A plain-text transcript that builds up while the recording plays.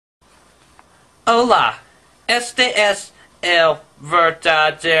Hola, este es el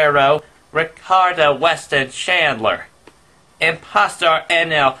verdadero Ricardo Weston Chandler, impostor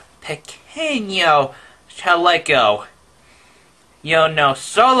en el pequeño chaleco. Yo no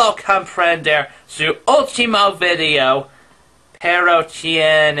solo comprender su último video, pero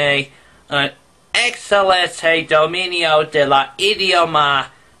tiene un excelente dominio de la idioma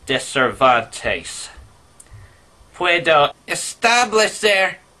de Cervantes. Puedo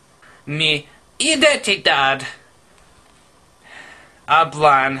establecer mi identidad.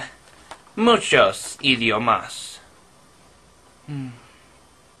 Hablan muchos idiomas.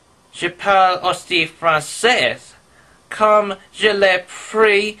 Je parle aussi français, comme je l'ai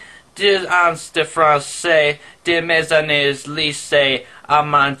pris 2 ans de français de mes années lycée à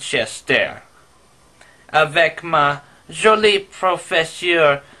Manchester, avec ma jolie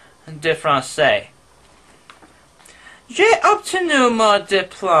professeure de français. J'ai obtenu mon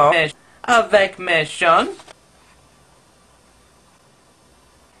diplôme avec mention.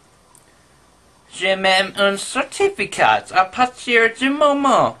 J'ai même un certificat à partir du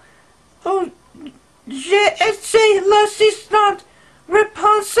moment où j'ai été l'assistant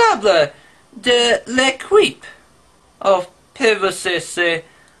responsable de l'équipe. Auf PVCC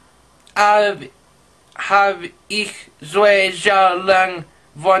habe ich 2 Jahre lang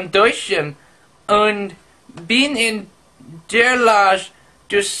von Deutschen und bin in der Lage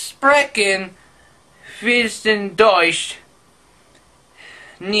zu sprechen fließend Deutsch.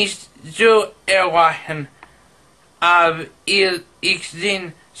 Nicht so erwarten, aber ich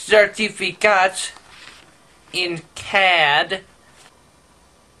den Zertifikat in CAD.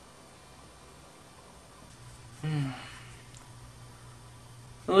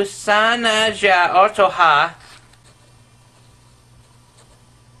 Usana ja otoha.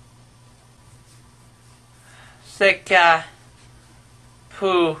 Seka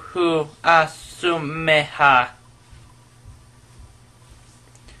puhu asumeha.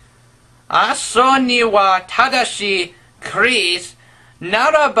 Asoni wa tadashi Chris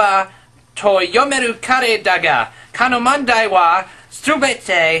naraba to yomeru kare daga kanomandai wa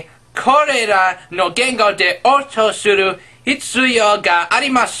subete korera no gengo de oto suru hitsuyo ga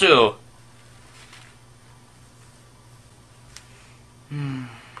arimasu.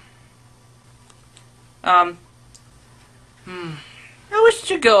 I wish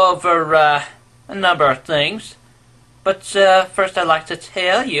to go over a number of things, but first I'd like to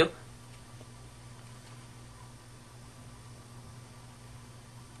tell you.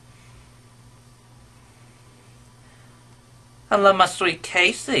 I love my sweet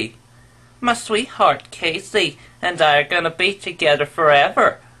Casey. My sweetheart Casey and I are gonna be together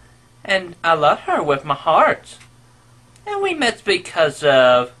forever. And I love her with my heart. And we met because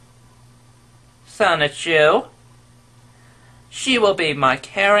of Sonichu. She will be my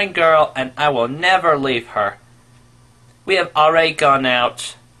caring girl and I will never leave her. We have already gone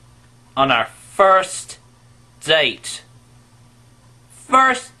out on our first date.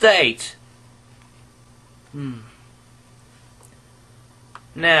 First date.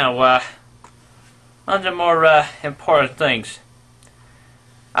 Now, on to more important things.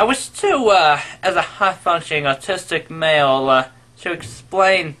 I wish to, as a high-functioning autistic male, to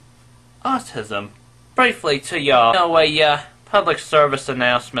explain autism briefly to y'all. A public service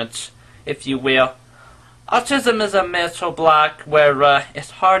announcement, if you will. Autism is a mental block where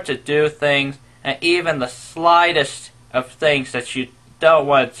it's hard to do things, and even the slightest of things that you don't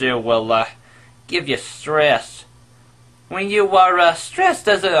want to do will give you stress. When you are stressed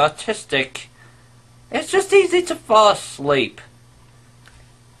as an autistic, it's just easy to fall asleep.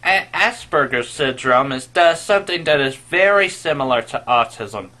 Asperger's syndrome is something that is very similar to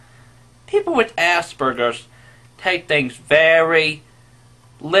autism. People with Asperger's take things very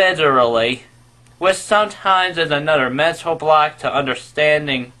literally, which sometimes is another mental block to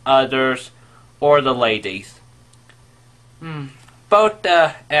understanding others or the ladies. Both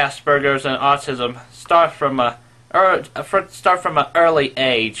Asperger's and autism start from an early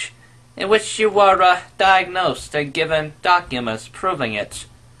age, in which you are diagnosed and given documents proving it.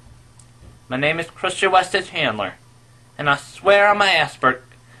 My name is Christian Weston Chandler, and I swear on my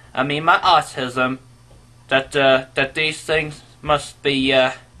my autism, that these things must be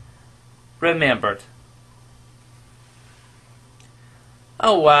remembered.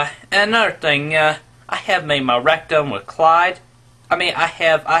 Oh, another thing, I have made my rectum with Clyde. I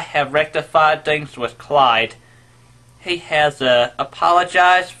have rectified things with Clyde. He has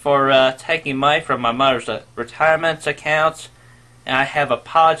apologized for taking money from my mother's retirement account, and has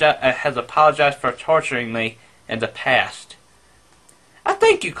apologized for torturing me in the past. I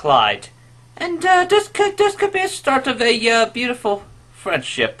thank you, Clyde, and this could be a start of a beautiful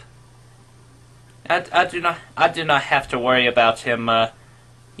friendship. I do not have to worry about him,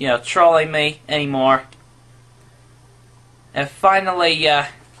 trolling me anymore. And finally,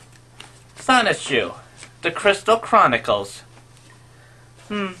 Sonichu, the Crystal Chronicles.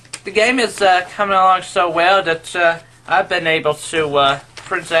 The game is coming along so well that I've been able to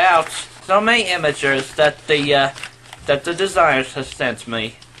print out so many images that the designers have sent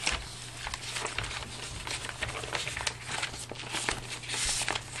me.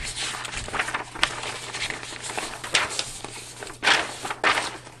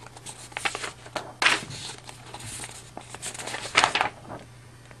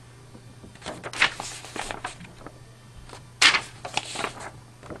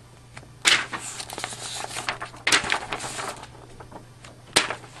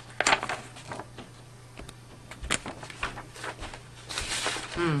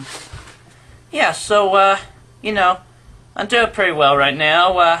 Yeah, so, I'm doing pretty well right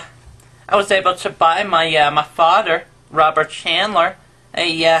now. I was able to buy my father, Robert Chandler,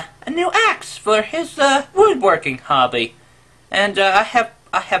 a new axe for his woodworking hobby, and I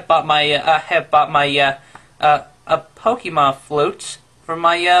have bought my a Pokemon flute for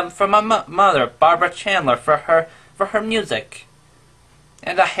my mother, Barbara Chandler, for her music,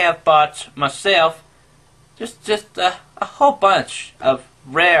 and I have bought myself just a whole bunch of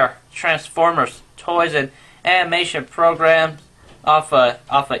rare Transformers toys and animation programs off of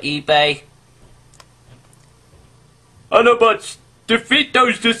eBay. Autobots, defeat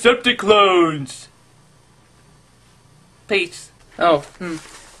those Decepticons! Peace. Oh,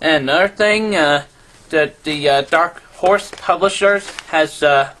 and another thing, the Dark Horse Publishers has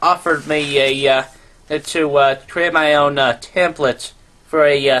offered me to create my own template for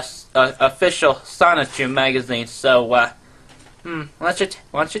a official Sonichu magazine. So, why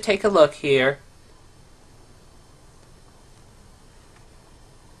don't you take a look here?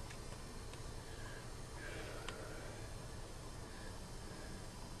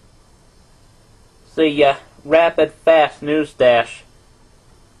 The Rapid Fast News Dash.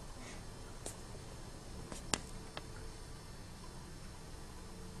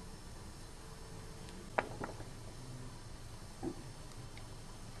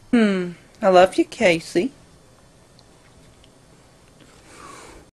 I love you, Casey.